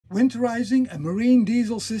Winterizing a marine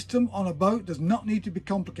diesel system on a boat does not need to be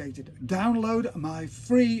complicated. Download my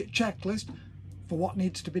free checklist for what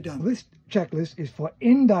needs to be done. This checklist is for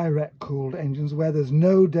indirect cooled engines where there's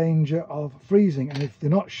no danger of freezing, and if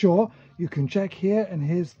you're not sure you can check here, and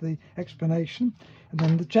here's the explanation. And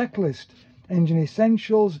then the checklist: engine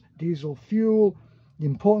essentials, diesel fuel, the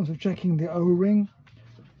importance of checking the O-ring,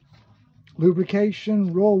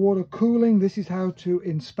 lubrication, raw water cooling. This is how to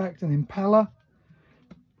inspect an impeller.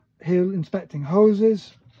 Here, inspecting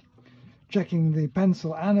hoses, checking the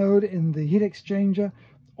pencil anode in the heat exchanger.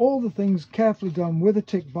 All the things carefully done with a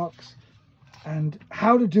tick box, and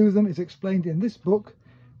how to do them is explained in this book,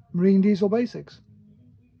 Marine Diesel Basics.